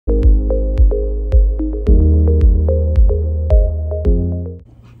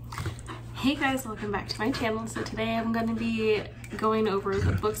guys, welcome back to my channel. So today I'm going to be going over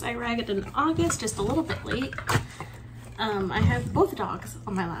the books I read in August, just a little bit late. I have both dogs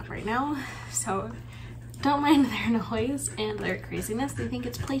on my lap right now, so don't mind their noise and their craziness. They think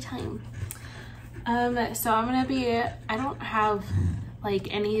it's playtime. So I'm going to be, I don't have like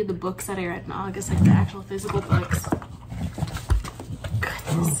any of the books that I read in August, like the actual physical books.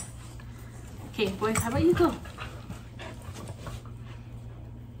 Goodness. Okay, boys, how about you go?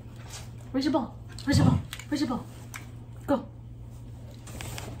 Where's your ball? Where's your ball? Where's your ball? Go.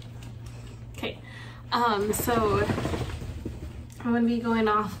 Okay, so I'm gonna be going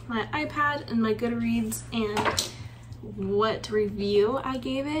off my iPad and my Goodreads and what review I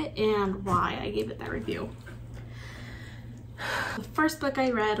gave it and why I gave it that review. The first book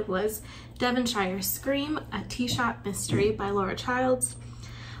I read was Devonshire Scream, a Tea-Shop Mystery by Laura Childs.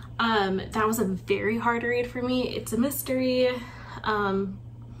 That was a very hard read for me. It's a mystery.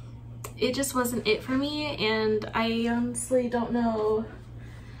 It just wasn't it for me, and I honestly don't know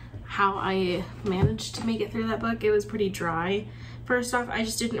how I managed to make it through that book. It was pretty dry. First off, I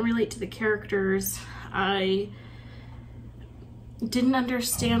just didn't relate to the characters. I didn't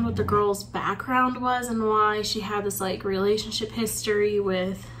understand what the girl's background was and why she had this like relationship history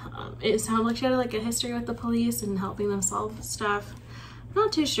with, it sounded like she had like a history with the police and helping them solve stuff. I'm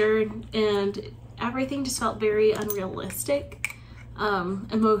not too sure, and everything just felt very unrealistic.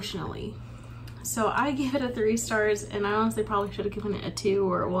 Emotionally. So I gave it a 3 stars, and I honestly probably should have given it a 2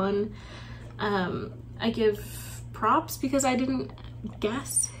 or a 1. I give props because I didn't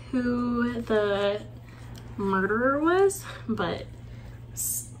guess who the murderer was, but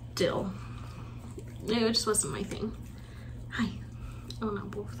still, it just wasn't my thing. Hi. Oh no,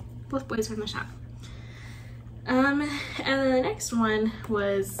 both boys are in the shop. And then the next one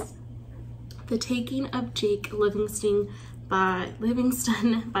was The Taking of Jake Livingston by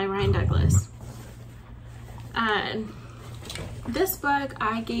Ryan Douglas. This book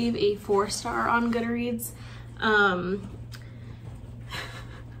I gave a 4-star on Goodreads.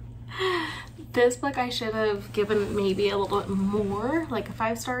 This book I should have given maybe a little bit more, like a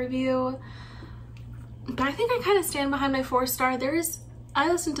 5-star review, but I think I kind of stand behind my 4-star.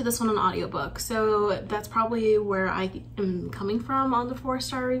 I listened to this one on audiobook, so that's probably where I am coming from on the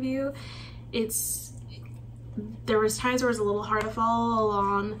 4-star review. There was times where it was a little hard to follow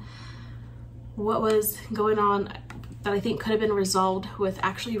along what was going on that I think could have been resolved with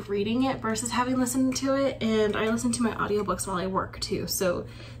actually reading it versus having listened to it. And I listen to my audiobooks while I work too, so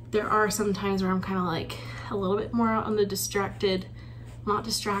there are some times where I'm kind of like a little bit more on the not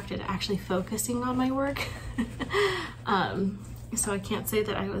distracted, actually focusing on my work. So I can't say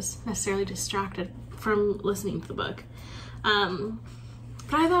that I was necessarily distracted from listening to the book.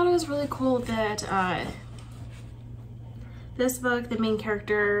 But I thought it was really cool that this book, the main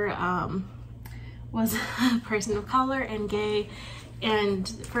character was a person of color and gay. And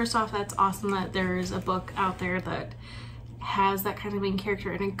first off, that's awesome that there's a book out there that has that kind of main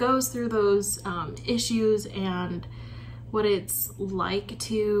character, and it goes through those issues and what it's like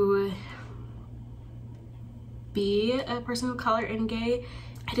to be a person of color and gay.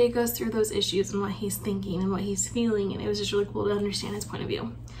 And it goes through those issues and what he's thinking and what he's feeling, and it was just really cool to understand his point of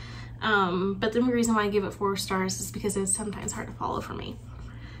view. But the reason why I give it 4 stars is because it's sometimes hard to follow for me.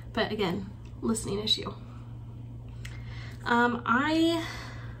 But again, listening issue. I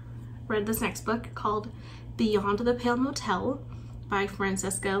read this next book called Beyond the Pale Motel by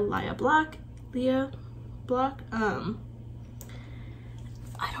Francesca Lia Block. I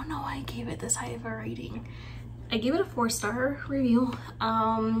don't know why I gave it this high of a rating. I gave it a 4-star review.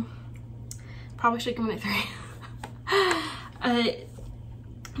 Probably should give it a 3.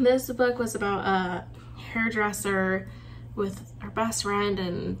 This book was about a hairdresser with her best friend,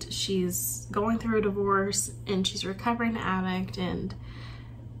 and she's going through a divorce and she's a recovering addict. And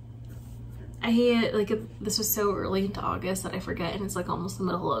this was so early into August that I forget, and it's like almost the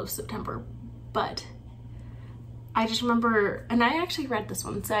middle of September, but I just remember, and I actually read this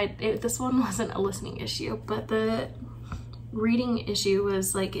one, so this one wasn't a listening issue, but the reading issue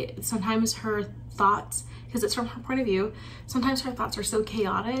was like, sometimes her thoughts, because it's from her point of view, sometimes her thoughts are so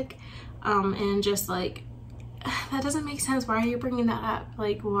chaotic, and just like, that doesn't make sense. Why are you bringing that up?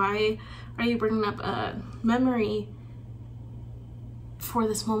 Like, why are you bringing up a memory for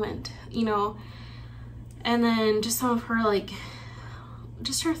this moment, you know? And then just some of her, like,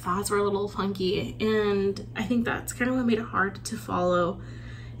 just her thoughts were a little funky, and I think that's kind of what made it hard to follow.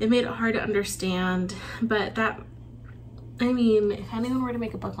 It made it hard to understand, but that, I mean, if anyone were to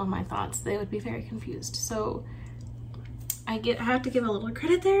make a book on my thoughts, they would be very confused. So I have to give a little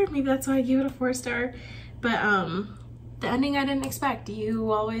credit there. Maybe that's why I gave it a 4-star. But the ending I didn't expect.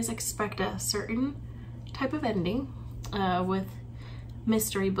 You always expect a certain type of ending with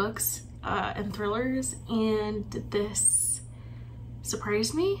mystery books and thrillers, and this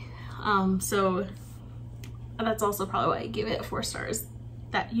surprised me. So that's also probably why I gave it 4 stars.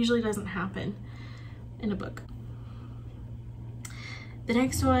 That usually doesn't happen in a book. The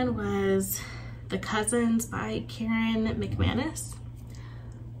next one was The Cousins by Karen McManus.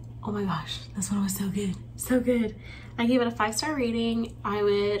 Oh my gosh, this one was so good, so good. I gave it a 5-star rating. I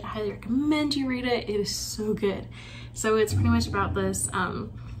would highly recommend you read it. It is so good. So it's pretty much about this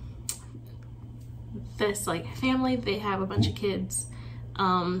this like family. They have a bunch of kids,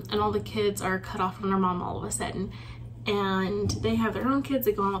 and all the kids are cut off from their mom all of a sudden, and they have their own kids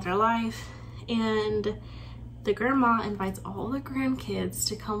that go on with their life, and the grandma invites all the grandkids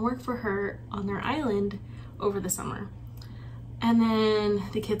to come work for her on their island over the summer. And then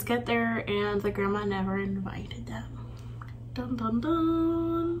the kids get there and the grandma never invited them. Dun dun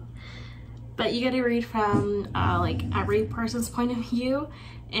dun. But you get to read from like every person's point of view,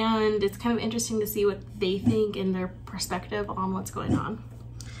 and it's kind of interesting to see what they think and their perspective on what's going on.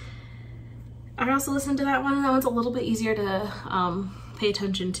 I also listened to that one, and that one's a little bit easier to pay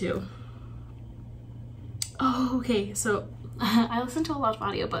attention to. Oh, okay, so I listened to a lot of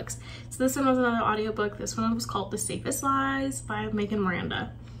audiobooks. So this one was another audiobook. This one was called The Safest Lies by Megan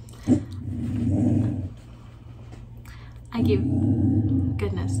Miranda. I gave,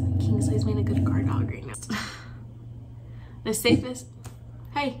 goodness, Kingsley's made a good guard dog right now. The Safest,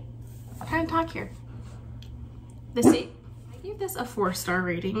 hey, I'm trying to talk here. I gave this a 4-star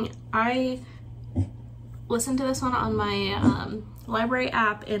rating. I listened to this one on my library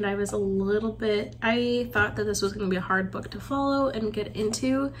app, and I was a little bit, I thought that this was going to be a hard book to follow and get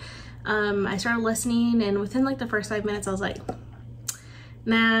into. I started listening, and within like the first 5 minutes I was like,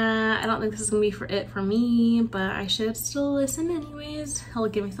 nah, I don't think this is gonna be for me, but I should still listen anyways. It'll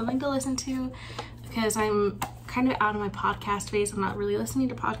give me something to listen to, because I'm kind of out of my podcast phase. I'm not really listening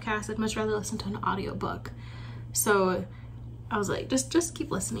to podcasts. I'd much rather listen to an audiobook. So I was like, just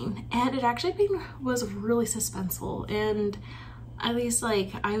keep listening. And it actually was really suspenseful, and at least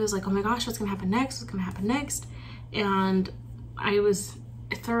like I was like, oh my gosh, what's gonna happen next? What's gonna happen next? And I was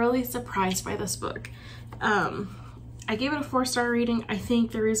thoroughly surprised by this book. I gave it a 4-star rating. I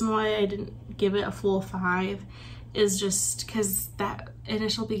think the reason why I didn't give it a full 5 is just because that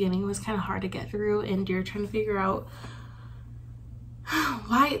initial beginning was kind of hard to get through, and you're trying to figure out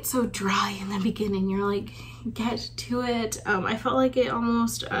why it's so dry in the beginning. You're like, get to it. I felt like it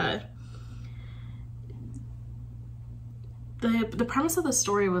almost the premise of the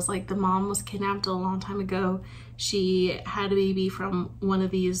story was like the mom was kidnapped a long time ago. She had a baby from one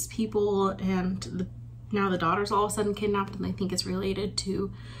of these people, and now the daughter's all of a sudden kidnapped, and they think it's related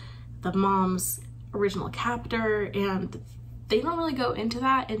to the mom's original captor, and they don't really go into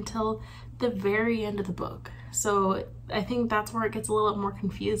that until the very end of the book. So I think that's where it gets a little more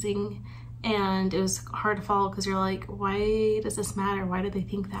confusing, and it was hard to follow because you're like, why does this matter? Why do they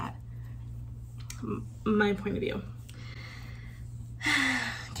think that? My point of view.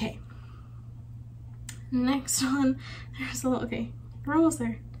 Okay. Next one, there's a little, okay, we're almost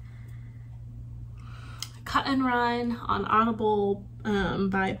there. Cut and Run on Audible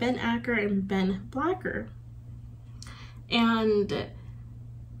by Ben Acker and Ben Blacker. And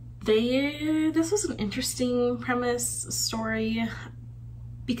this was an interesting premise story.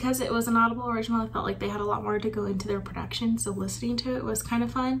 Because it was an Audible original, I felt like they had a lot more to go into their production, so listening to it was kind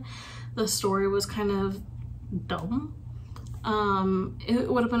of fun. The story was kind of dumb. It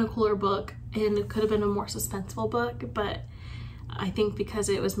would have been a cooler book, and it could have been a more suspenseful book, but I think because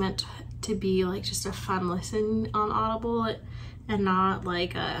it was meant to be like just a fun listen on Audible and not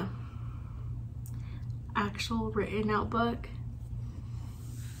like a actual written out book,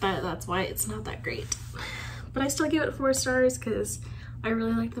 that's why it's not that great. But I still give it 4 stars because I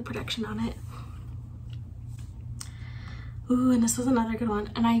really liked the production on it. Ooh, and this was another good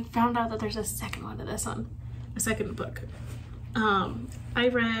one, and I found out that there's a second one to this one, a second book. I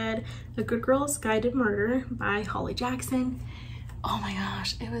read A Good Girl's Guide to Murder by Holly Jackson. Oh my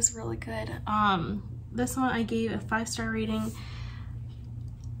gosh, it was really good. This one I gave a 5-star rating.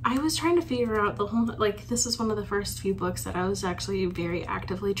 I was trying to figure out the whole, like, this was one of the first few books that I was actually very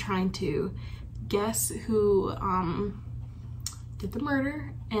actively trying to guess who did the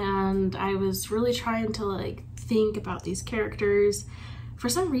murder, and I was really trying to like think about these characters. For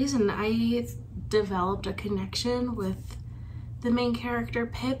some reason I developed a connection with the main character,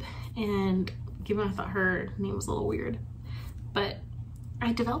 Pip, and given I thought her name was a little weird, but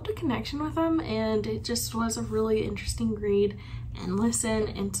I developed a connection with them, and it just was a really interesting read and listen,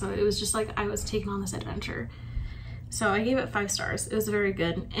 and so it was just like I was taken on this adventure. So I gave it 5 stars. It was very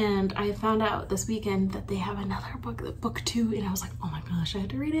good. And I found out this weekend that they have another book, book 2, and I was like, oh my gosh, I had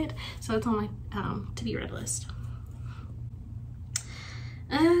to read it. So it's on my to be read list.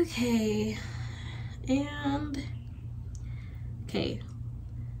 Okay, and okay,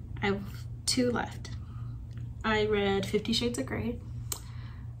 I have 2 left. I read 50 Shades of Grey.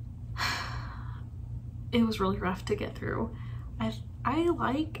 It was really rough to get through. I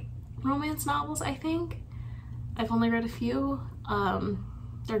like romance novels, I think. I've only read a few.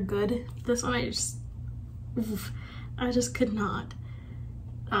 They're good. This one I just could not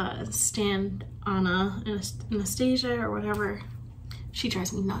stand Anastasia or whatever. She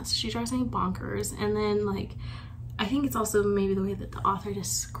drives me nuts. She drives me bonkers. And then like, I think it's also maybe the way that the author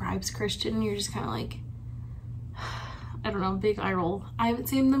describes Christian. You're just kind of like, I don't know, big eye roll. I haven't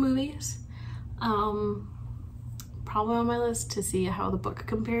seen the movies. Probably on my list to see how the book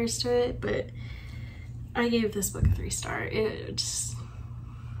compares to it, but I gave this book a 3-star. It just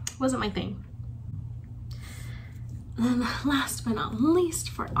wasn't my thing. And then last but not least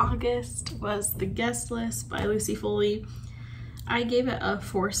for August was The Guest List by Lucy Foley. I gave it a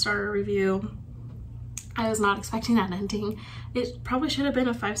 4-star review. I was not expecting that ending. It probably should have been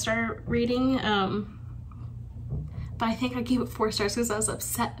a 5-star rating, but I think I gave it 4 stars because I was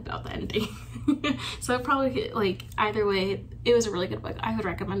upset about the ending. So probably, like, either way, it was a really good book. I would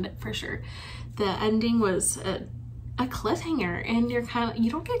recommend it for sure. The ending was a cliffhanger, and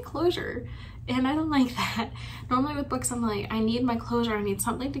you don't get closure, and I don't like that. Normally with books, I'm like, I need my closure. I need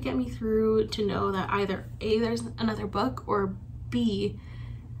something to get me through, to know that either A, there's another book, or B,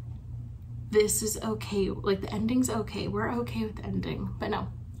 this is okay. Like, the ending's okay. We're okay with the ending. But no,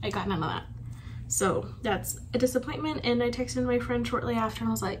 I got none of that. So that's a disappointment, and I texted my friend shortly after and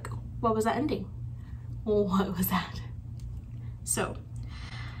I was like, what was that ending? What was that? So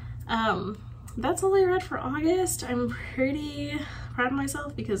that's all I read for August. I'm pretty proud of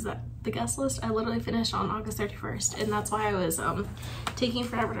myself because The Guest List I literally finished on August 31st, and that's why I was taking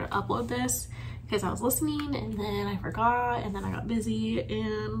forever to upload this, because I was listening and then I forgot and then I got busy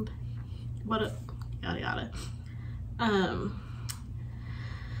and yada yada.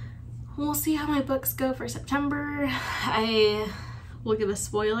 We'll see how my books go for September. I will give a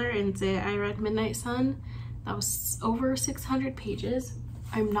spoiler and say I read Midnight Sun. That was over 600 pages.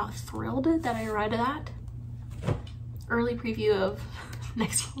 I'm not thrilled that I read that. Early preview of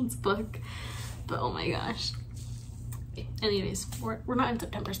next month's book, but oh my gosh. Anyways, we're not in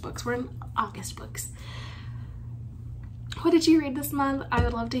September's books, we're in August books. What did you read this month? I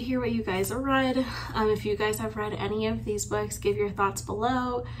would love to hear what you guys read. If you guys have read any of these books, give your thoughts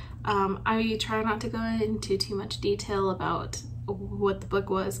below. I try not to go into too much detail about what the book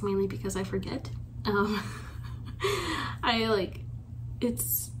was, mainly because I forget.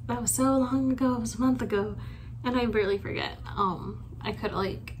 That was so long ago, it was a month ago, and I barely forget. I could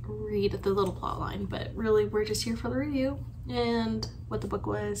like read the little plot line, but really we're just here for the review and what the book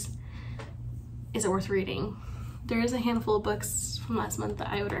was. Is it worth reading? There is a handful of books from last month that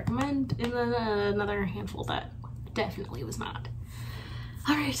I would recommend, and then another handful that definitely was not.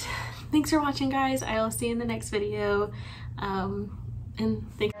 All right, thanks for watching, guys. I will see you in the next video, and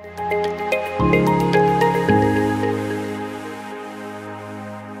thanks.